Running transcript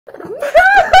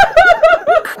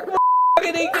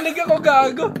Kinikilig ako,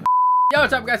 gago. Yo,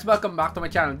 what's up guys? Welcome back to my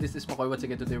channel. This is Mckoy. Once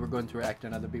again, today we're going to react to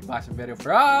another beatboxing video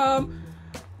from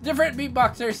different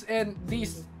beatboxers, and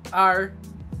these are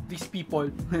these people.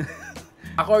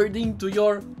 According to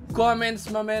your comments,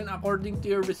 my man, according to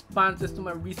your responses to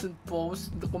my recent post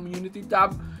in the community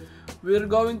tab, we're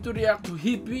going to react to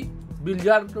Hippy,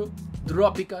 Vilardo,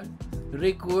 Dropical,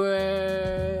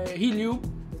 Helium,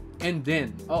 and then,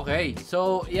 okay,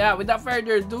 so yeah, without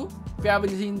further ado, if you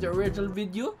haven't seen the original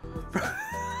video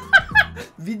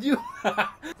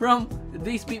from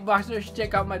these beatboxers,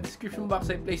 check out my description box.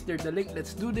 I placed there the link.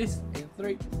 Let's do this in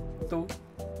 3, 2,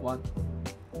 1.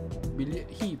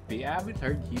 Hippy. I haven't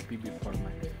heard Hippy before,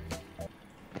 man.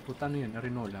 Puta na yun,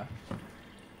 Arinola.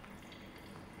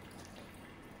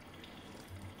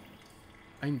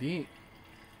 Ay, hindi.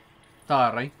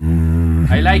 Taray.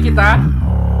 I like it, ha?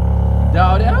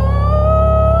 Down.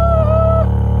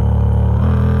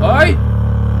 Oy!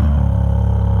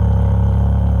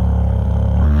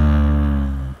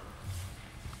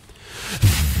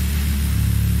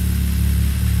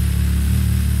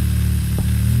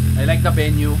 I like the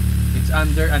venue. It's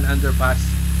under an underpass.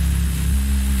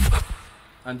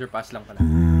 Underpass lang pala.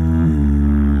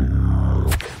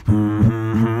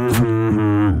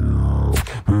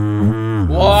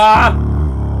 Wow!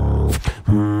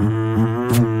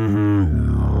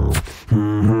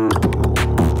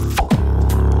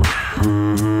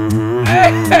 Hey,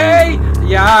 hey!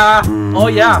 Yeah! Oh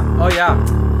yeah! Oh yeah!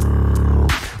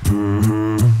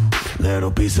 Little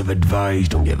piece of advice,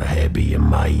 don't give a Hippy a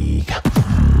mic.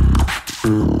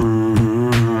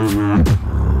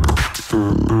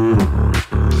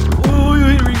 Oh, you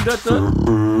hearing that, huh?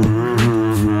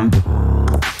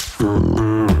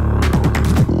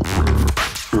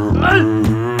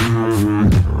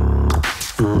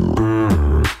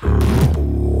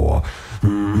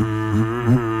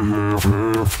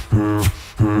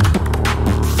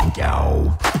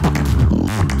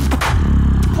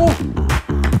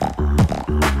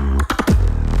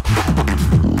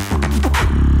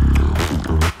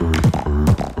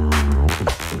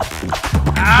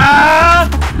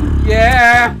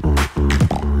 Yeah!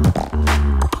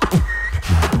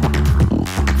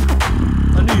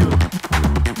 Ano yun?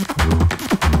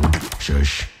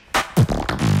 Shush.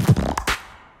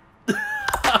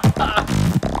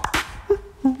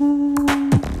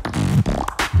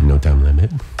 No time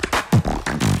limit.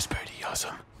 It's pretty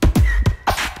awesome.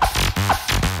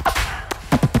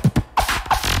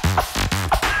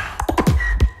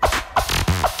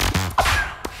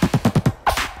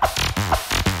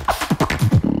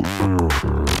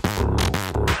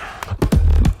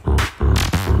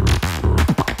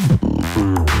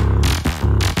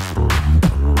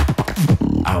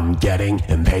 I'm getting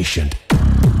impatient.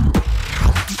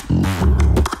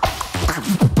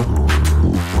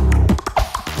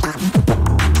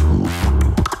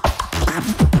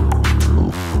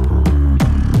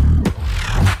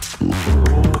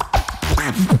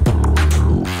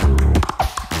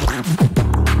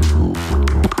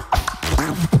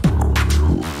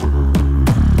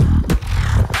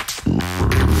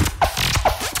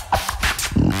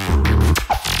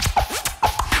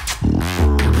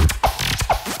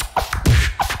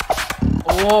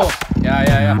 Oh,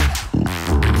 yeah.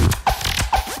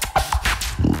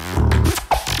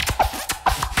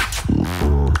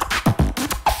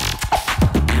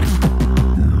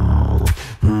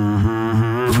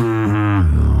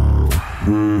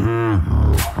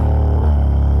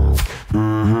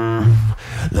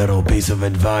 Little piece of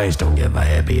advice, don't give a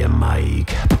Hippy a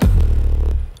mic.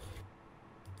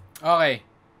 Okay.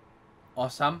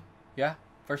 Awesome. Yeah.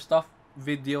 First off,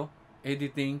 video,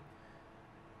 editing.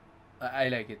 I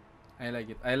like it.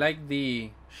 I like the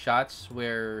shots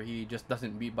where he just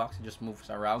doesn't beatbox, he just moves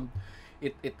around.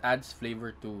 It adds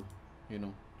flavor to, you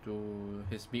know, to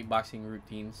his beatboxing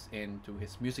routines and to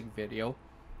his music video.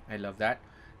 I love that.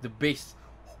 The bass.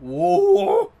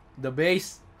 Whoa! The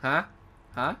bass. Huh?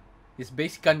 His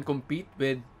bass can compete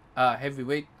with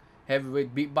heavyweight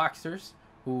beatboxers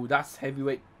who does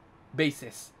heavyweight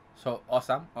basses. So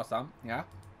awesome. Yeah.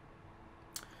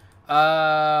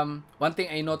 One thing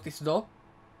I noticed though,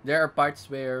 there are parts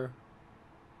where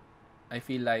I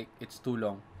feel like it's too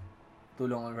long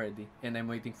already, and I'm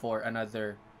waiting for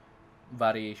another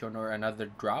variation or another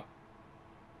drop.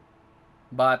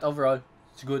 But overall,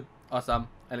 it's good, awesome.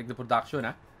 I like the production,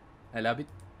 huh? I love it.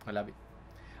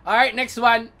 Alright, next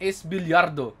one is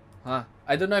Vilardo.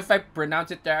 I don't know if I pronounce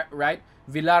it right.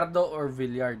 Vilardo or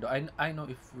Vilardo. I know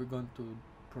if we're going to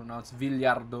pronounce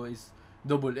Vilardo is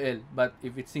double L, but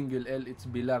if it's single L, it's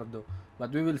Vilardo.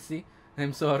 But we will see.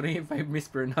 I'm sorry if I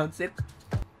mispronounce it.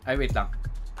 Ay, wait lang.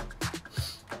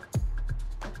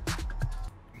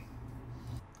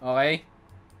 Okay.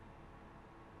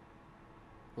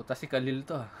 Puta si Khalil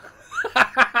to.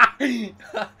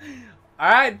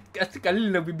 Alright. Si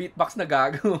Khalil nagbi-beatbox na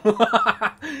gago.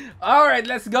 Alright,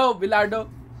 let's go, Vilardo.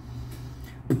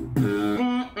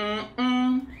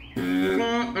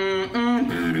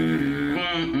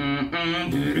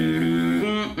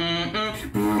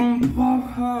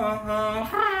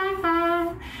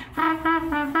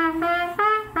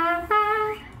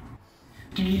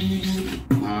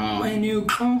 When you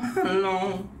come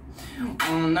along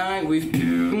all night with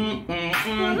you,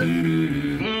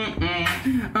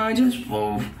 I just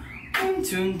want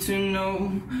to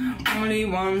know only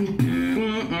one.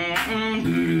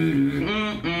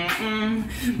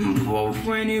 Both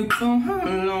when you come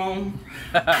along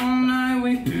all night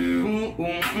with you,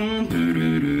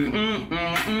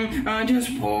 I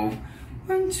just want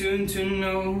to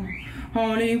know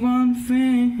only one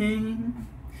thing.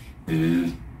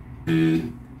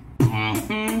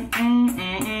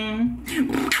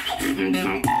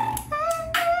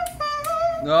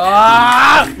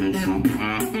 Ah!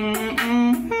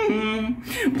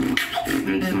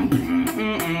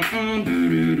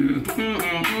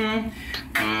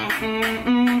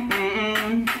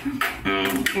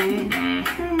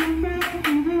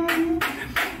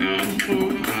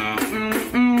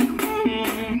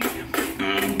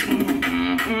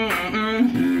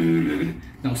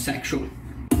 No sexual.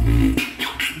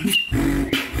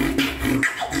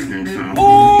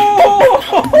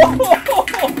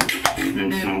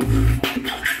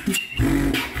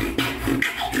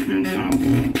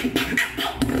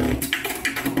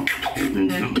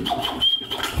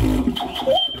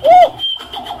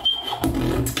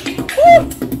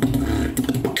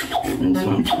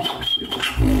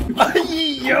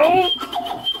 Ay, yo!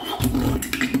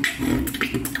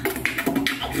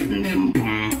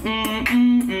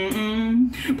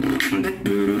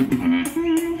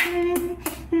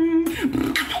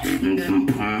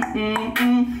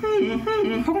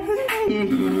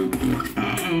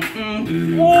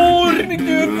 Oh, rinig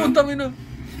niyo yun, putang ina.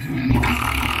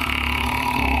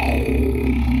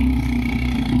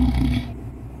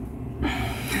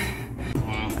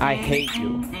 I hate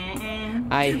you.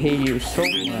 I hate you so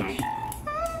much.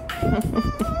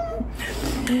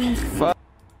 Fuck.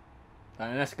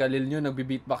 Ano na, si Khalil nyo,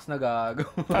 nagbi-beatbox na gago.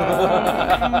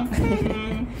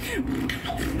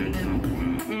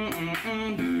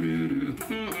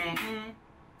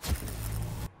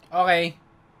 Okay.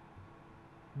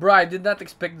 Bro, I did not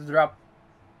expect the drop.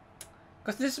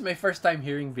 Because this is my first time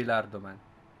hearing Vilardo, man.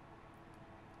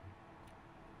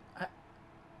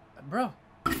 Bro.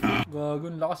 Gago,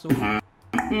 lakas oh.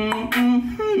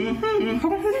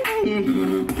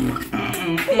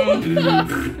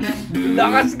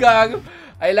 Lakas gago.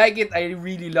 I like it. I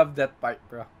really love that part,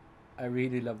 bro. I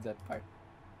really love that part.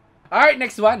 Alright,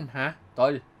 next one, ha?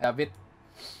 Tol, have it.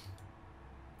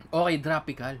 Okay,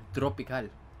 Dropical.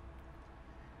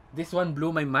 This one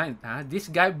blew my mind, ha? This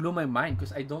guy blew my mind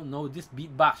because I don't know this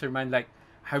beatboxer, man. Like,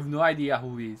 I have no idea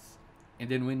who he is. And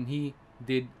then when he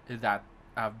did that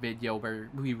video where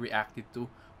we reacted to,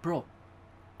 bro,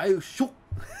 I shook.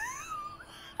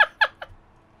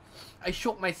 I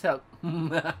shook myself.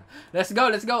 Let's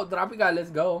go, Dropical, let's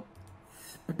go.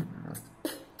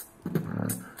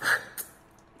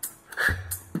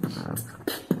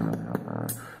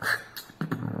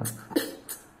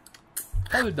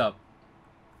 Hold up.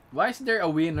 Why is there a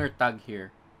winner tag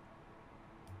here?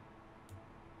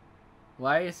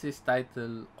 Why is his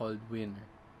title called winner?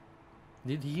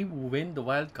 Did he win the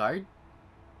wild card?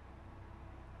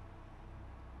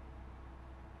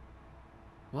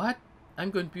 What?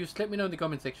 I'm confused. Let me know in the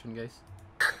comment section, guys.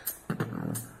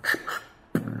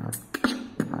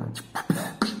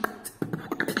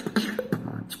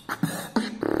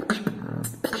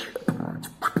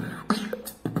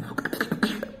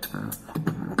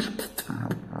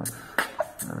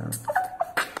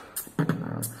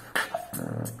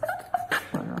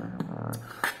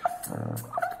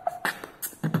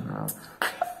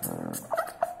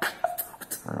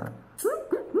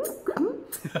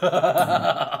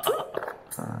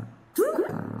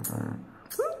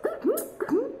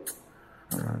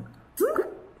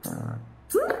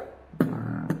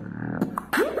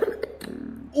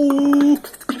 Ooh.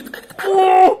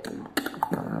 Oh.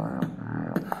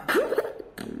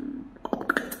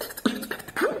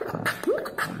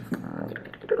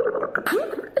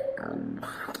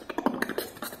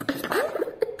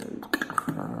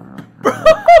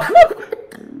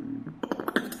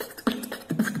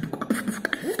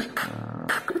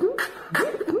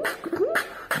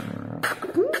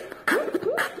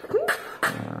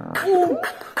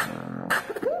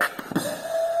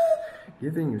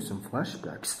 Giving you some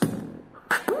flashbacks.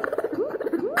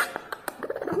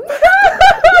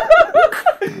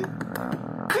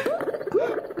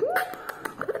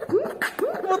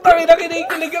 Putang ina,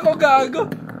 kinikilig ako, gago.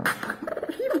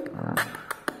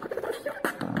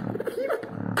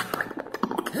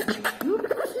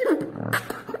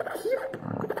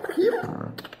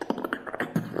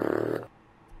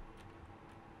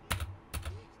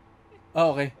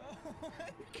 Oh, okay.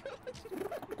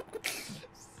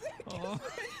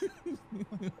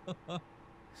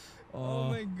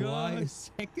 Oh my god. 5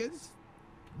 seconds?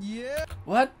 Yeah.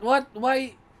 What?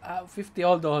 Why? 50.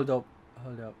 Hold up.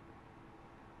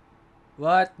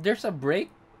 What? There's a break?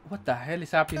 What the hell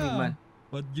is happening, man?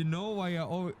 But you know why I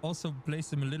also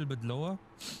place him a little bit lower?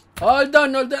 Hold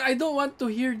on. I don't want to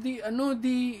hear the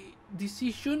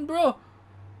decision, bro.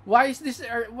 Why is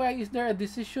there a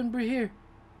decision, bro, here?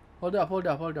 Hold up.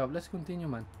 Let's continue,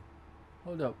 man.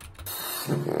 Hold up.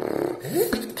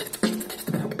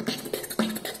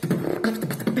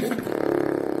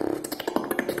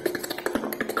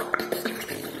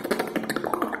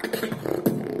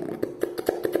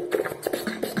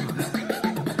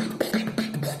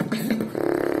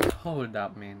 Hold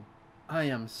up, man. I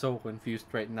am so confused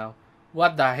right now.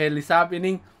 What the hell is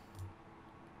happening?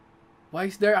 Why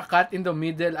is there a cut in the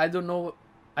middle? I don't know.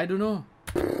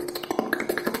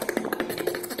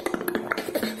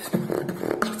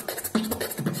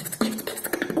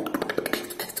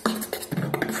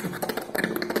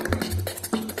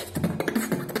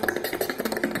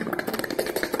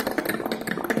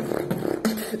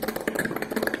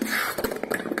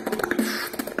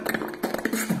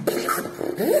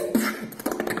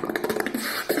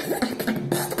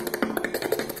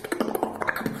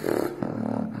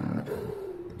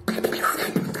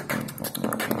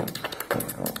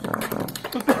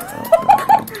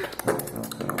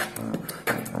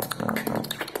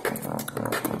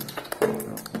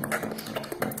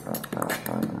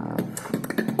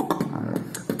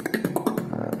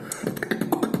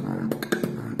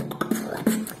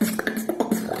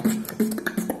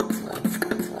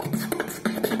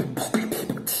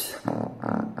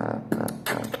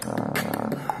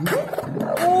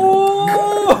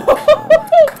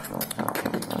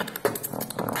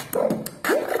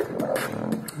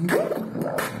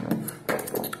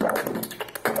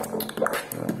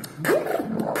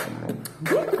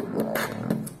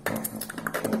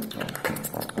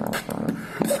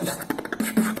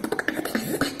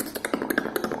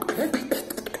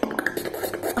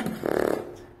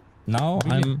 Now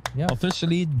I'm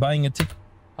officially buying a ticket.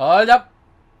 Hold up.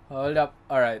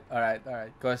 Alright.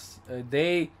 Because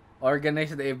they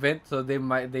organized the event, so they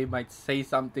might say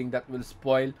something that will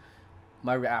spoil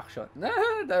my reaction.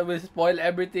 That will spoil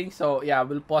everything. So yeah,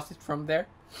 we'll pause it from there.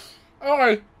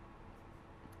 Okay.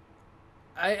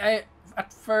 I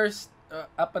at first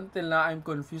up until now I'm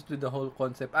confused with the whole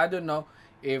concept. I don't know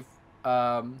if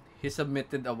he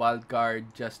submitted a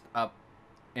wildcard just up,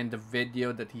 and the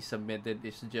video that he submitted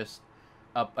is just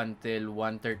up until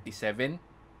 137,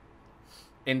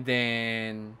 and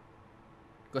then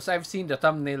because I've seen the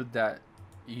thumbnail that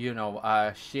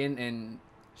Shin and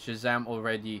Shazam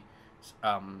already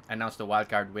announced the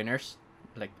wildcard winners,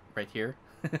 like right here.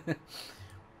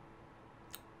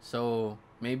 So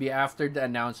maybe after the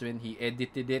announcement he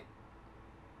edited it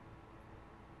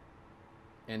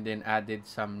and then added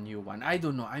some new one. I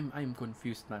don't know. I'm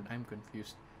confused, man. I'm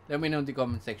confused. Let me know in the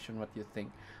comment section what you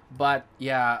think. But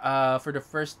yeah, for the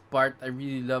first part, I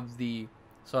really love the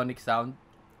Sonic sound.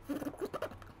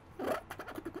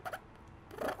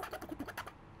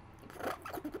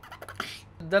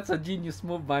 That's a genius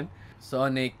move, man.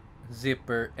 Sonic,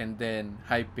 Zipper, and then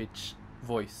high-pitched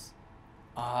voice.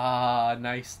 Ah,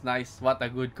 nice. What a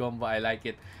good combo. I like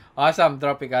it. Awesome,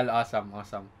 Dropical. Awesome.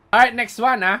 Alright, next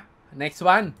one, Next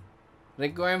one.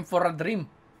 Requiem for a Dream.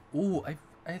 Ooh,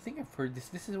 I think I've heard this.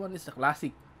 This one is a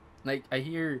classic. Like, I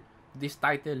hear this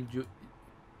title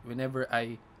whenever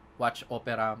I watch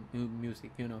opera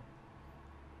music,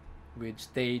 with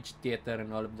stage, theater,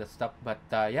 and all of that stuff. But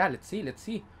yeah, let's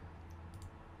see.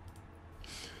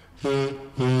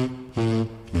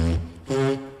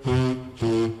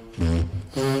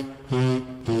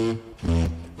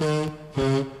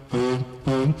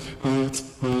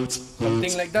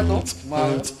 Something like that, oh?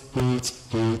 Wow.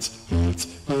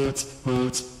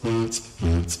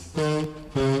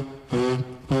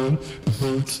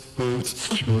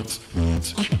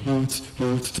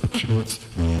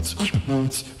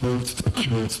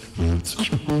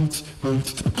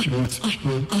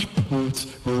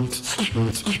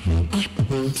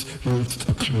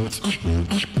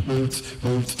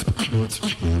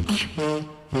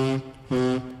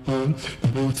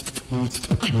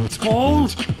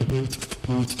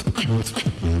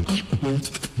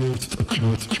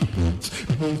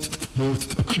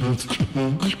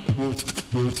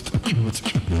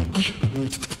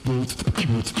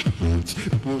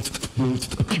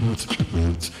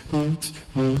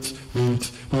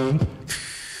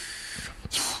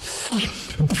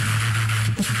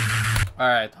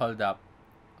 Alright, hold up.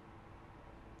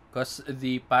 Because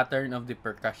the pattern of the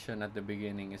percussion at the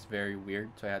beginning is very weird,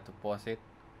 so I had to pause it.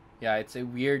 Yeah, it's a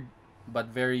weird but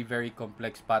very, very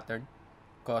complex pattern.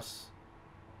 Because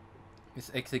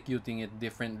it's executing it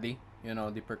differently. You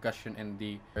know, the percussion and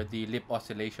the lip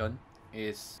oscillation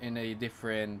is in a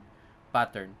different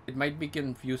pattern. It might be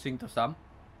confusing to some,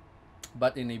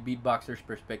 but in a beatboxer's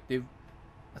perspective,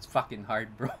 that's fucking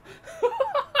hard, bro.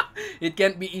 It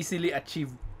can't be easily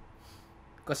achieved.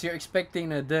 Because you're expecting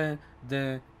the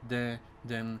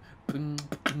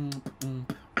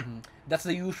that's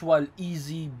the usual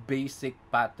easy basic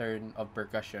pattern of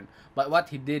percussion. But what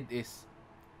he did is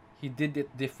he did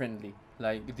it differently.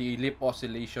 Like the lip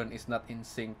oscillation is not in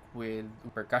sync with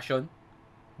percussion,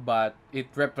 but it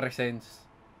represents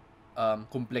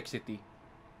complexity,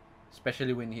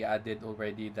 especially when he added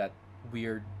already that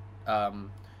weird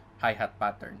hi-hat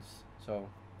patterns. So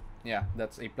yeah,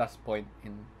 that's a plus point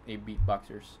in a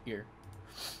beatboxer's ear.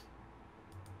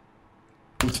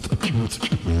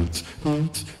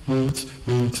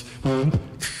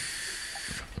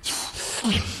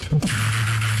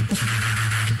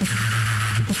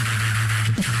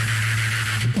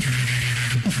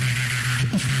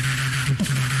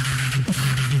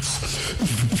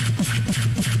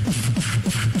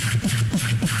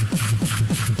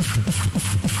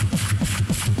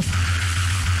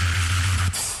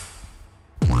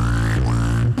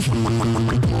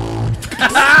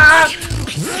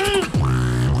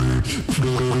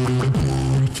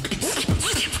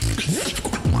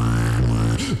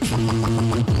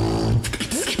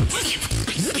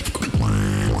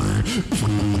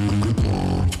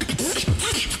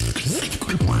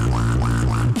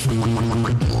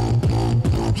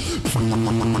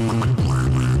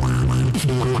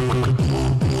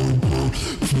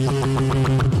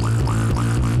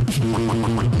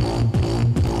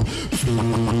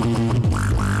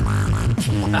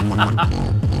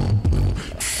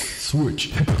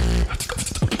 Switch.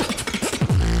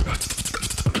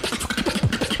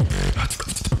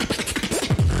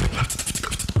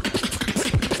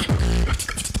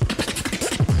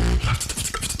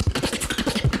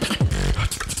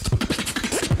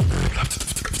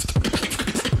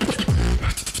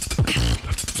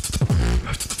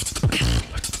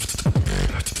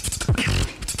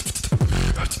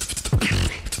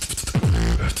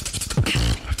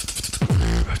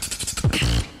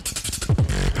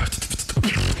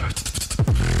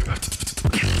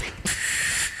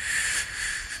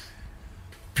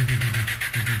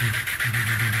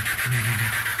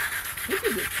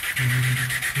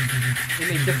 In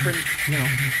a different, you know.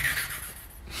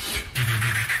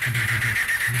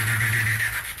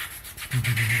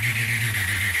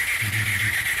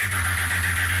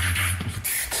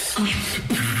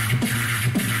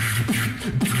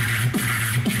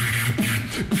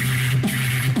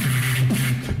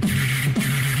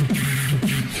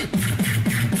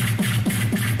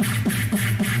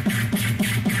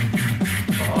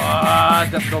 Ah,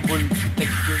 the double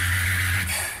texture.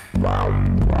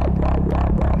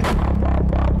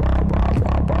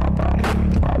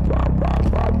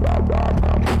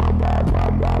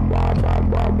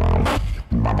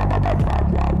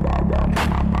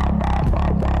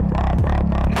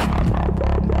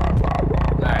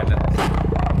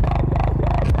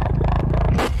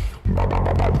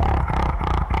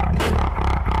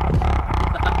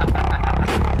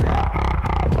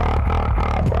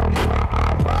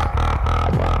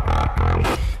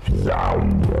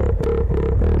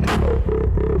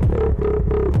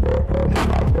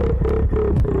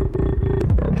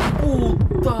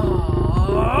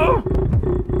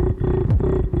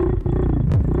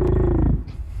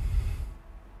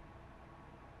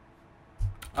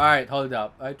 Alright, hold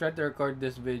up. I tried to record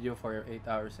this video for 8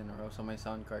 hours in a row, so my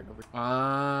sound card over.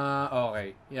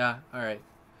 Okay. Yeah, alright.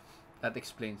 That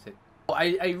explains it.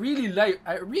 I really like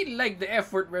the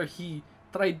effort where he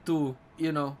tried to,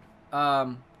 you know,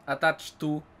 attach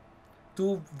two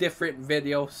different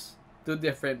videos, two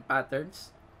different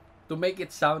patterns to make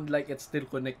it sound like it's still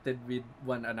connected with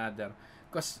one another.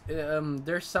 Because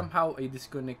there's somehow a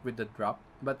disconnect with the drop,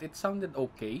 but it sounded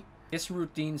okay. His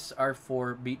routines are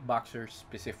for beatboxers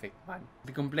specific, man.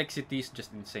 The complexity is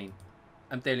just insane.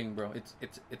 I'm telling you, bro, it's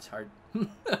hard.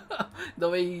 The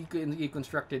way he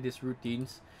constructed his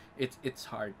routines, it's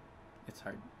hard. It's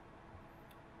hard.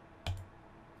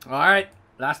 All right,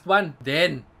 last one.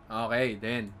 Den. Okay,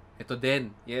 Den. Ito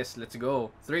Den. Yes, let's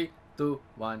go. 3, 2,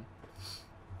 1.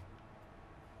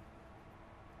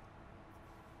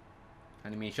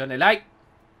 Animation I like.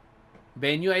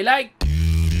 Venue I like.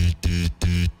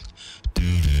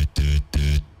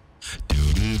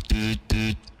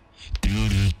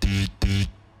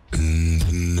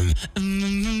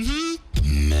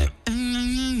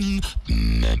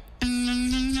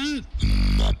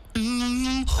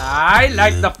 I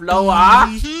like the flow, ah.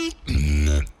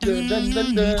 Dun, dun,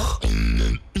 dun, dun.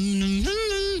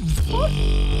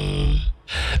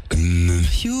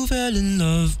 You fell in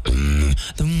love,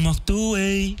 then walked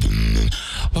away,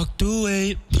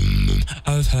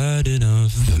 I've had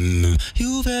enough.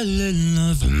 You fell in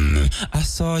love, I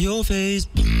saw your face,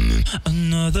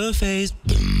 another face,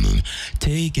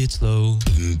 take it slow.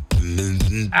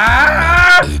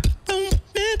 Ah!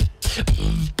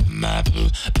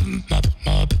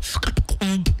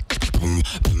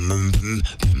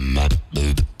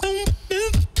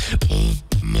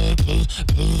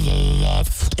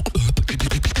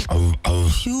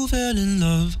 You fell in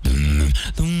love,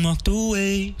 then walked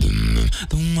away,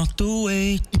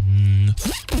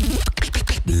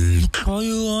 All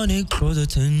you wanted close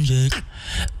attention.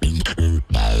 You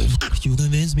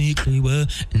convinced me we were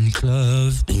in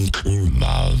club.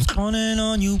 Counting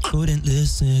on you, couldn't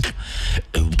listen.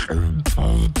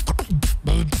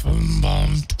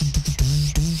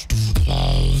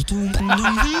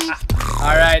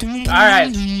 Alright,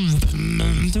 alright.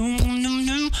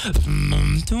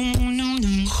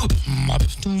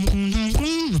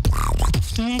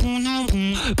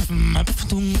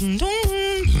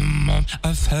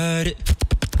 I've heard it.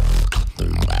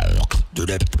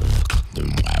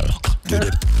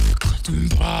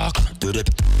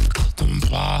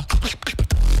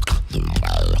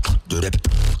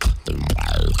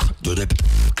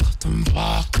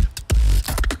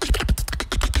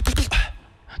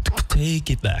 Take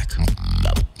it back.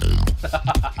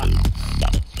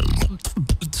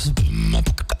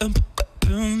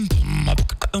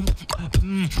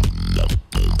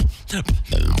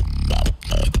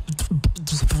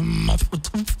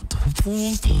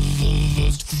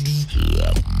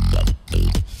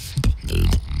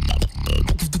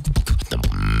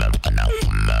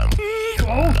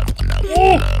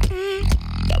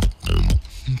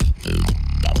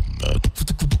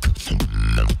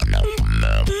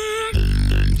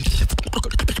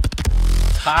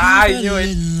 I knew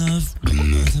it.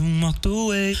 Walked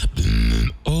away,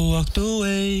 walked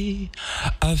away.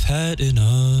 I've had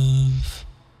enough.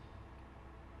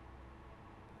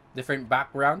 Different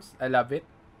backgrounds. I love it.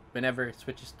 Whenever it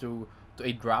switches to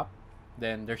a drop,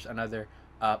 then there's another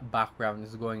background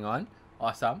is going on.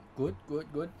 Awesome. Good,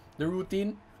 good, good. The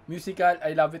routine, musical,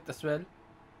 I love it as well.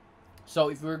 So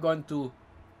if we're going to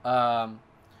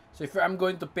I'm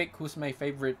going to pick who's my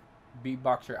favorite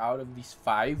beatboxer out of these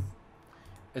 5,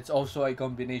 it's also a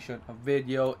combination of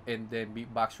video and then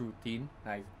beatbox routine.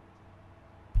 Like,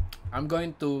 I'm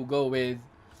going to go with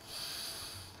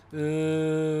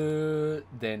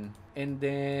Den, and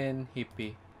then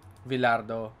Hippy,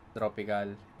 Vilardo,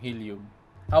 Dropical, Helium.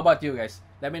 How about you guys?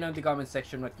 Let me know in the comment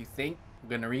section what you think. I'm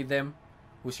gonna read them.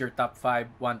 Who's your top 5,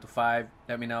 1 to 5?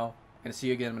 Let me know. And see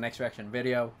you again in my next reaction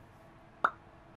video.